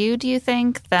for you, do you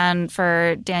think, than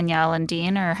for Danielle and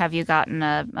Dean, or have you gotten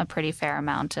a pretty fair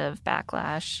amount of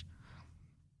backlash?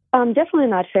 Definitely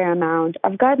not fair amount.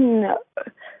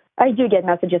 I do get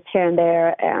messages here and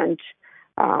there, and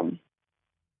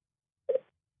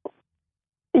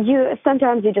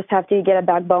sometimes you just have to get a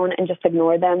backbone and just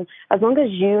ignore them. As long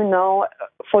as you know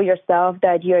for yourself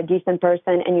that you're a decent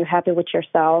person and you're happy with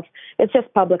yourself, it's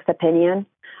just public's opinion.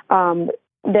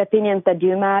 The opinions that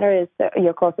do matter is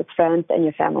your closest friends and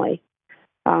your family.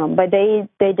 But they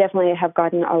definitely have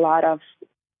gotten a lot of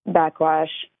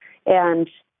backlash. And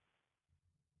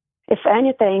if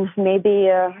anything, maybe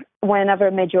whenever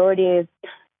a majority is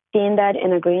seeing that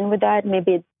and agreeing with that,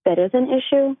 maybe that is an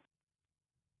issue.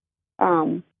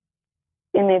 And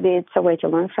maybe it's a way to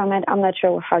learn from it. I'm not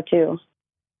sure how to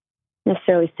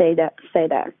necessarily say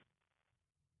that.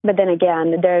 But then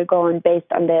again, they're going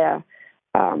based on their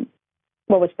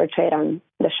what was portrayed on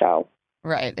the show.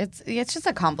 Right. It's just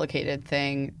a complicated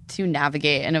thing to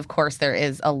navigate. And of course, there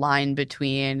is a line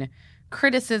between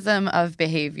criticism of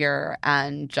behavior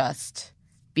and just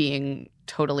being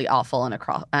totally awful and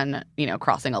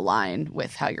crossing a line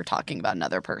with how you're talking about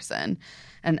another person.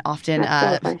 And often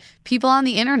people on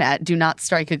the internet do not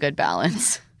strike a good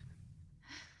balance.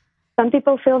 Some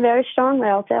people feel very strongly,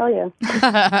 I'll tell you.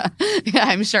 Yeah,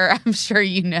 I'm sure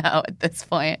you know at this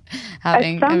point,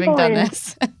 having done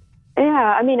this. Yeah,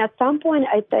 I mean, at some point,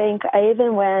 I think I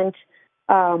even went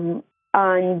on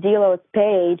D'Lo's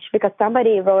page because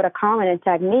somebody wrote a comment and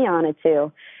tagged me on it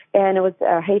too. And it was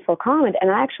a hateful comment.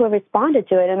 And I actually responded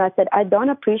to it. And I said, I don't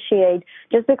appreciate,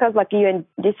 just because like you're in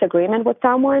disagreement with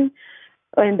someone,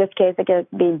 or in this case, I guess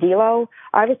being D'Lo,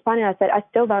 I responded and I said, I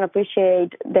still don't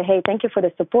appreciate the hate. Thank you for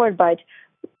the support, but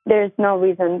there's no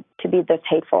reason to be this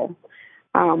hateful.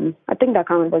 I think that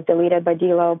comment was deleted by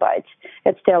D'Lo, but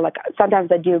it's still like sometimes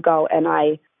I do go and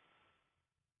I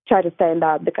try to stand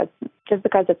up because just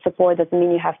because it's support doesn't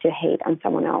mean you have to hate on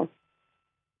someone else.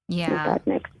 Yeah.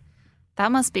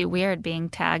 That must be weird being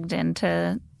tagged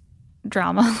into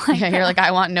drama like that. You're like,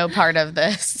 I want no part of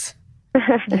this.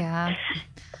 Yeah.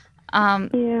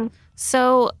 Yeah.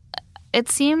 So it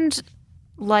seemed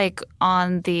like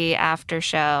on the after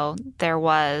show there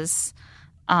was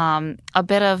a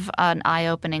bit of an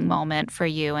eye-opening moment for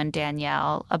you and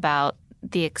Danielle about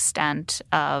the extent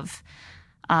of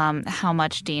how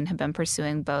much Dean had been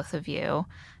pursuing both of you.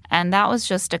 And that was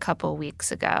just a couple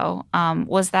weeks ago.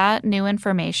 Was that new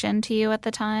information to you at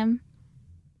the time?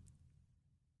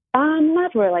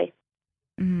 Not really.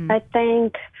 I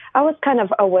think I was kind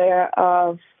of aware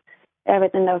of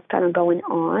everything that was kind of going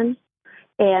on.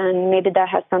 And maybe that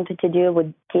has something to do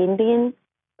with Dean being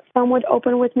somewhat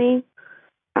open with me.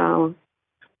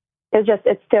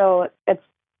 It's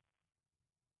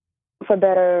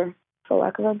for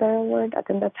lack of a better word, I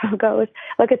think that's how it goes.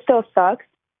 Like, it still sucks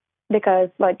because,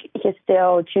 like, he's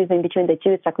still choosing between the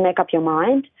two. It's like, make up your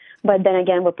mind. But then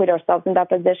again, we put ourselves in that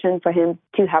position for him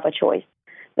to have a choice.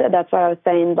 That's what I was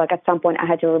saying. Like, at some point, I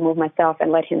had to remove myself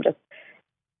and let him just,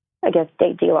 I guess,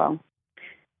 date D'Lo.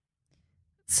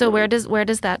 So where does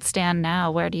that stand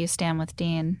now? Where do you stand with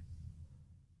Dean?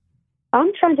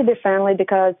 I'm trying to be friendly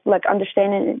because, like,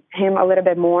 understanding him a little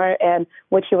bit more and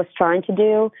what he was trying to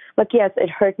do. Like, yes, it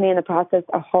hurt me in the process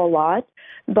a whole lot,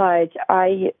 but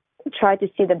I try to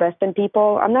see the best in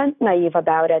people. I'm not naive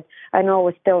about it. I know it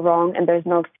was still wrong and there's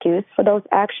no excuse for those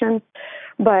actions,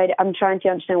 but I'm trying to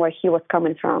understand where he was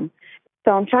coming from.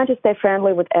 So I'm trying to stay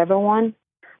friendly with everyone.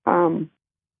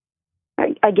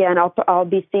 Again, I'll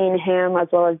be seeing him as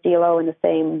well as D'Lo in the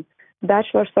same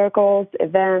bachelor circles,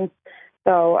 events.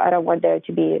 So I don't want there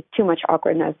to be too much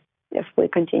awkwardness if we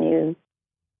continue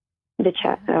the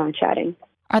chatting.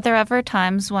 Are there ever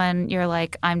times when you're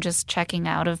like, I'm just checking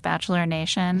out of Bachelor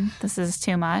Nation? This is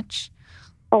too much?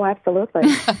 Oh, absolutely.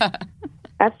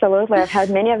 Absolutely. I've had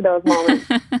many of those moments.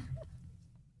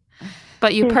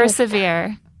 But you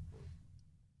persevere.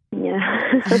 Yeah.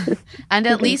 And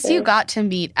at least you got to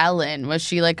meet Ellen. Was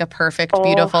she like a perfect,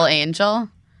 beautiful angel?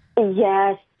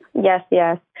 Yes.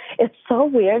 It's so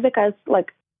weird because,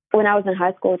 like, when I was in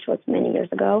high school, which was many years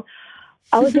ago,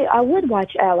 I would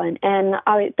watch Ellen, and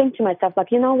I would think to myself,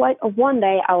 like, you know what? One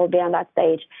day I will be on that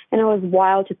stage. And it was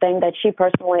wild to think that she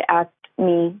personally asked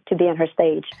me to be on her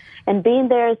stage. And being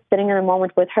there, sitting in a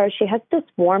moment with her, she has this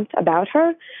warmth about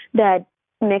her that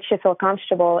makes you feel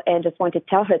comfortable and just want to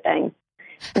tell her things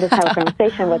and just have a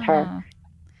conversation with her.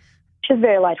 She's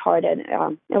very lighthearted.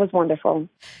 It was wonderful.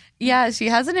 Yeah, she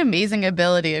has an amazing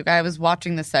ability. I was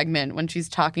watching the segment when she's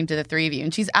talking to the three of you,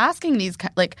 and she's asking these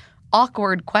like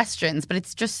awkward questions, but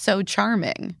it's just so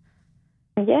charming.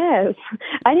 Yes.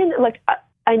 I didn't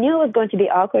I knew it was going to be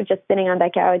awkward just sitting on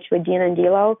that couch with Dean and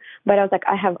D'Lo, but I was like,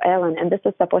 I have Ellen, and this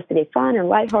is supposed to be fun and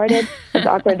lighthearted. As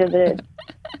awkward as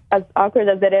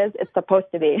it is, it's supposed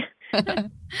to be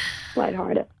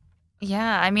lighthearted.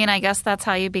 Yeah, I mean, I guess that's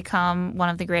how you become one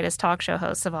of the greatest talk show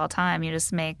hosts of all time. You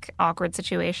just make awkward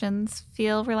situations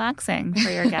feel relaxing for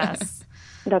your guests.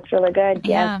 That's really good.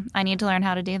 Yeah, I need to learn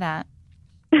how to do that.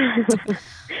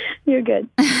 You're good.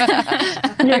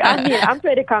 I'm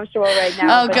pretty comfortable right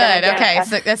now. Oh, good. Okay,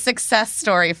 so a success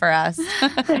story for us.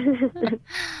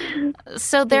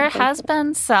 So there has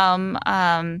been some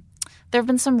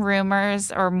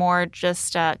rumors, or more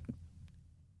just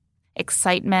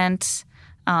excitement,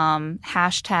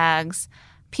 hashtags.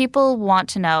 People want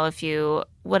to know if you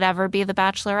would ever be the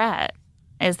Bachelorette.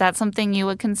 Is that something you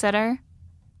would consider?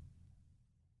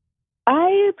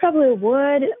 I probably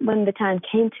would when the time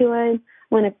came to it.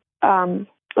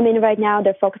 Right now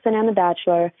they're focusing on The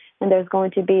Bachelor, and there's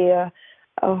going to be a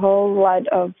whole lot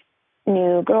of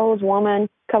new girls, women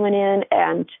coming in,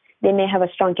 and they may have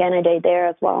a strong candidate there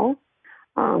as well.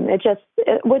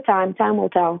 With time will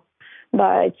tell.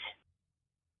 But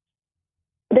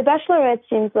The Bachelorette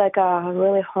seems like a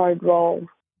really hard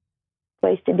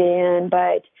place to be in,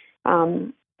 but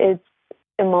it's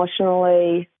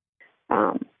emotionally,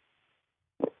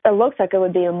 it looks like it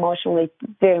would be emotionally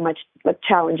very much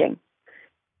challenging.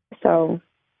 So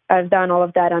I've done all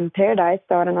of that on Paradise,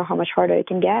 so I don't know how much harder it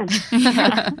can get.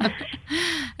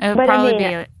 It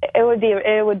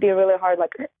would be really hard,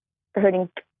 hurting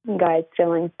guys'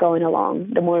 feelings going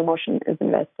along. The more emotion is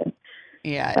invested.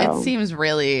 Yeah, so. It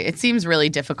seems really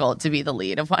difficult to be the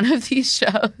lead of one of these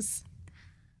shows.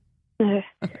 I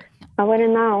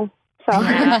wouldn't know. So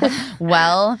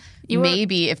well,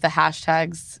 maybe if the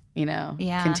hashtags,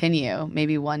 continue,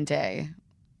 maybe one day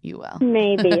you will.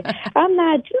 Maybe. I'm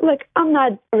not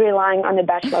relying on The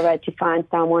Bachelorette to find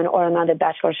someone or another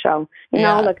Bachelor show. You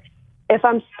know, if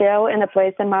I'm still in a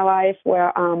place in my life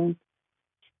where I'm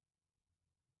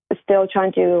still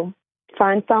trying to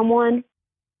find someone,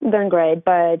 then great.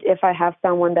 But if I have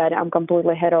someone that I'm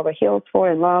completely head over heels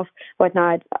for and love,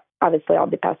 whatnot, obviously I'll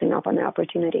be passing up on the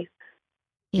opportunity.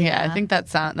 Yeah, I think that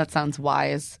sounds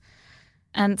wise.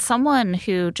 And someone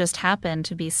who just happened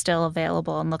to be still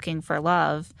available and looking for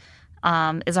love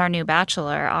is our new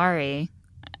Bachelor, Ari.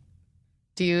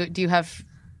 Do you have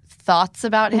thoughts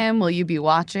about him? Will you be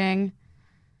watching?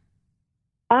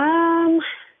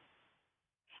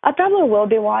 I probably will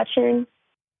be watching.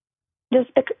 I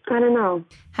don't know.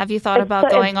 Have you thought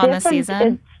about going on this season?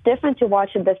 It's different to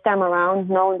watch it this time around,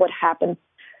 knowing what happens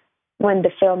when the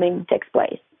filming takes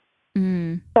place.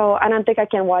 Mm. So I don't think I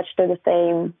can watch through the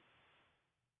same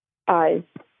eyes.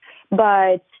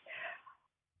 But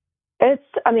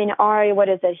Ari, what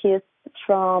is it? He's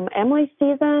from Emily's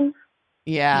season.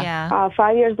 Yeah.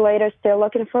 5 years later, still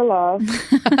looking for love.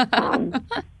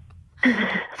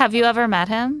 Have you ever met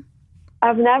him?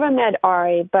 I've never met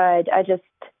Ari, but I just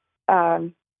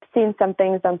seen some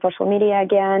things on social media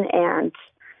again, and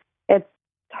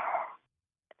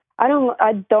I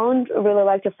don't really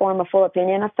like to form a full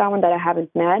opinion of someone that I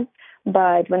haven't met,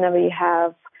 but whenever you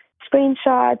have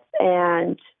screenshots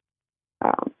and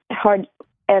hard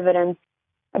evidence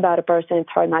about a person, it's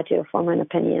hard not to form an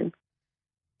opinion.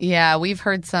 Yeah, we've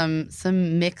heard some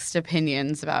mixed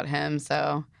opinions about him,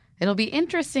 so it'll be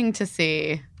interesting to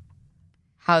see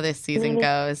how this season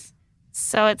goes.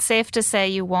 So it's safe to say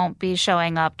you won't be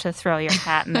showing up to throw your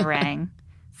hat in the ring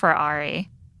for Ari.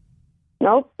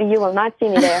 Nope, you will not see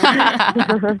me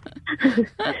there.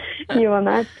 You will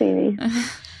not see me.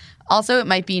 Also, it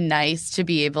might be nice to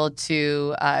be able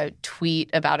to tweet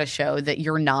about a show that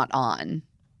you're not on.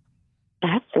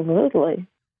 Absolutely.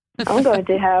 I'm going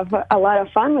to have a lot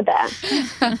of fun with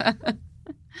that.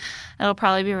 It'll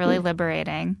probably be really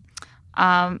liberating.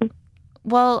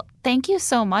 Well, thank you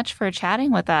so much for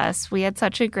chatting with us. We had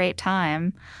such a great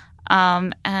time.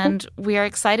 And we are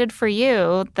excited for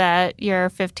you that your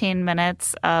 15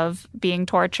 minutes of being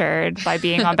tortured by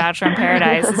being on Bachelor in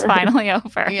Paradise is finally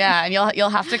over. Yeah, and you'll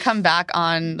have to come back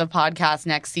on the podcast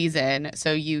next season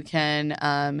so you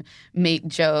can make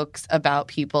jokes about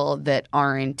people that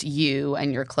aren't you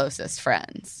and your closest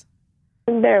friends.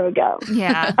 There we go.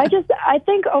 Yeah. I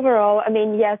think overall, I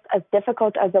mean, yes, as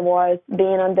difficult as it was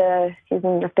being on the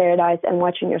season of Paradise and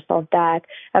watching yourself back,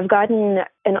 I've gotten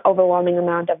an overwhelming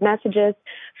amount of messages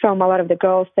from a lot of the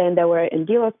girls saying they were in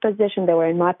Dila's position, they were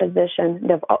in my position.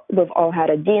 We've all had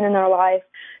a Dean in our life.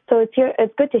 So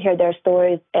it's good to hear their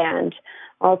stories. And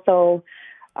also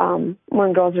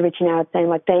when girls are reaching out saying,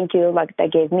 like, thank you, like,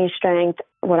 that gave me strength,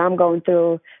 what I'm going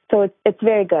through. So it's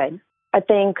very good. I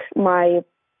think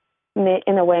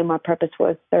in a way, my purpose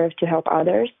was served to help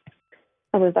others.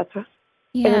 At least that's what,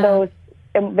 even though it's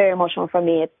very emotional for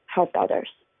me, it helped others,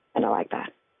 and I like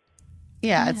that.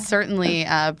 Yeah, it's certainly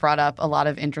brought up a lot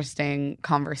of interesting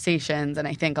conversations, and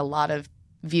I think a lot of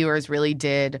viewers really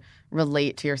did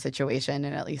relate to your situation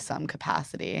in at least some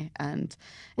capacity. And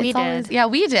we did. We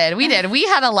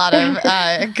had a lot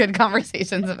of good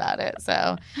conversations about it.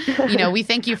 So, we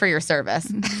thank you for your service.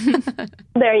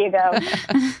 There you go.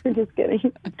 I'm just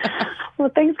kidding.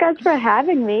 Well, thanks, guys, for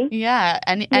having me. Yeah,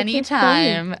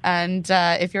 anytime. And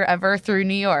if you're ever through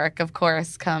New York, of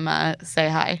course, come say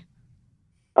hi.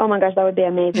 Oh, my gosh, that would be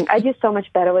amazing. I do so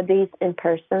much better with these in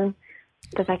person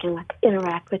because I can, like,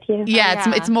 interact with you.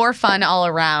 Yeah, it's more fun all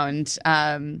around.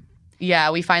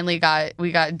 We finally got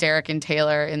Derek and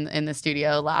Taylor in the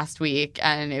studio last week,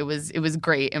 and it was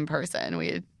great in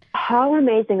person. How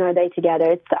amazing are they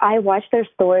together? I watch their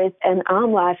stories, and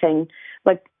I'm laughing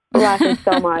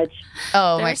so much.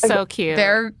 Oh, they're so cute.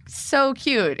 They're so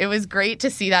cute. It was great to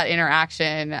see that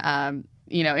interaction,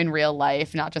 in real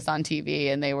life, not just on TV,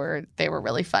 and they were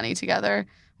really funny together.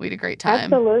 We had a great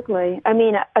time. Absolutely. I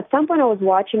mean, at some point I was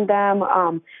watching them,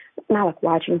 not like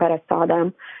watching, but I saw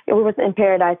them. It was in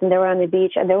Paradise, and they were on the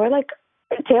beach, and they were like,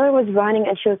 Taylor was running,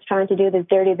 and she was trying to do this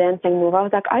dirty dancing move. I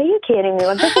was like, are you kidding me?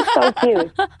 Like, this is so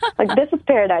cute. Like, this is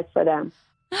Paradise for them.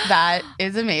 That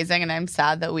is amazing, and I'm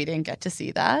sad that we didn't get to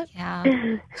see that. Yeah.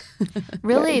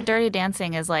 Really, Dirty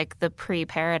Dancing is like the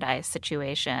pre-Paradise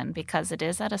situation because it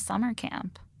is at a summer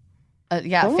camp.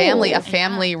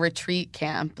 Family retreat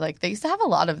camp. Like, they used to have a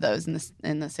lot of those in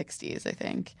the 60s, I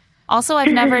think. Also,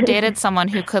 I've never dated someone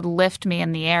who could lift me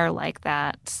in the air like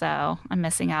that, so I'm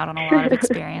missing out on a lot of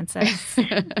experiences.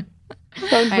 I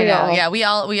know. Yeah, we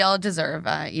all deserve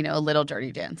a little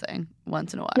dirty dancing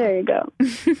once in a while. There you go.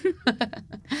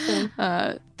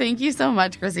 Thank you so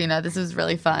much, Christina. This was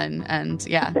really fun, and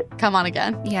come on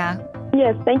again. Yeah.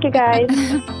 Yes, thank you, guys.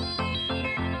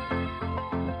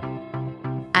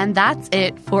 And that's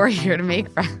it for Here to Make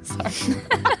Friends. Sorry.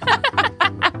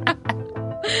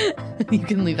 You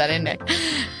can leave that in, Nick.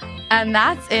 And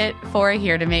that's it for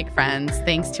Here to Make Friends.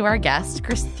 Thanks to our guest,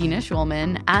 Christina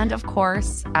Schulman, and of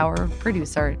course, our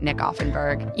producer, Nick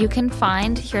Offenberg. You can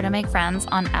find Here to Make Friends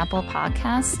on Apple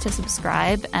Podcasts to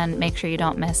subscribe and make sure you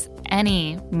don't miss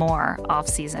any more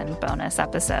off-season bonus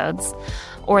episodes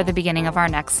or the beginning of our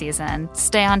next season.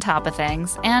 Stay on top of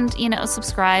things and,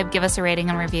 subscribe, give us a rating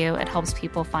and review. It helps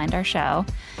people find our show.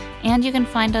 And you can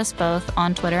find us both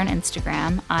on Twitter and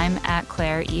Instagram. I'm at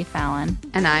Claire E. Fallon.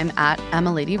 And I'm at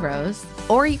Emma Lady Rose.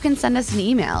 Or you can send us an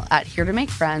email at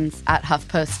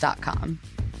heretomakefriends@huffpost.com.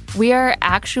 We are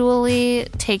actually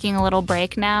taking a little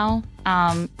break now,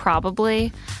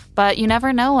 probably. But you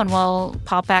never know when we'll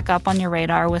pop back up on your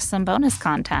radar with some bonus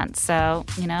content. So,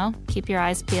 keep your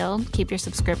eyes peeled, keep your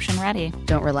subscription ready.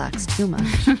 Don't relax too much.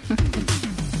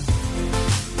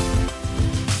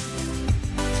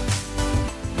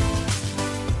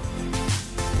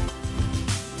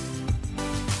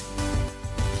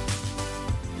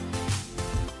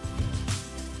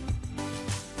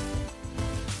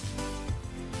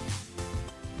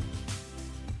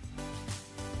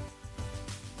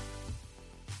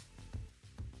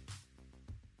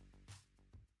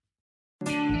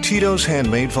 Tito's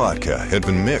handmade vodka had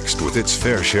been mixed with its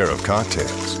fair share of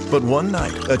cocktails. But one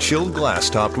night, a chilled glass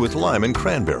topped with lime and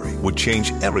cranberry would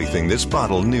change everything this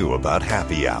bottle knew about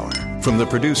happy hour. From the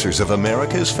producers of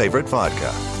America's favorite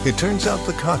vodka, it turns out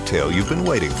the cocktail you've been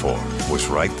waiting for was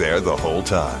right there the whole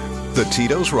time. The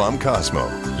Tito's Rom Cosmo.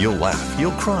 You'll laugh,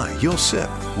 you'll cry, you'll sip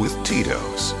with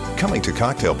Tito's. Coming to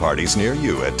cocktail parties near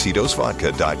you at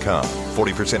Tito'sVodka.com.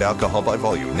 40% alcohol by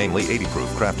volume, namely 80 proof,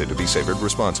 crafted to be savored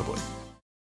responsibly.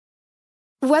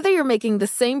 Whether you're making the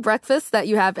same breakfast that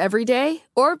you have every day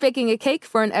or baking a cake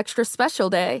for an extra special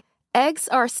day, eggs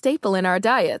are a staple in our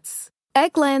diets.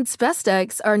 Eggland's best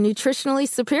eggs are nutritionally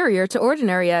superior to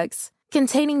ordinary eggs,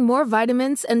 containing more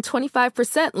vitamins and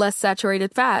 25% less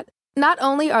saturated fat. Not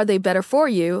only are they better for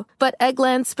you, but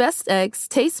Eggland's best eggs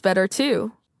taste better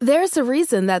too. There's a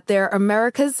reason that they're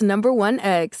America's #1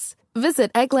 eggs.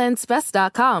 Visit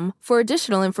egglandsbest.com for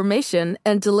additional information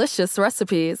and delicious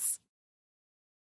recipes.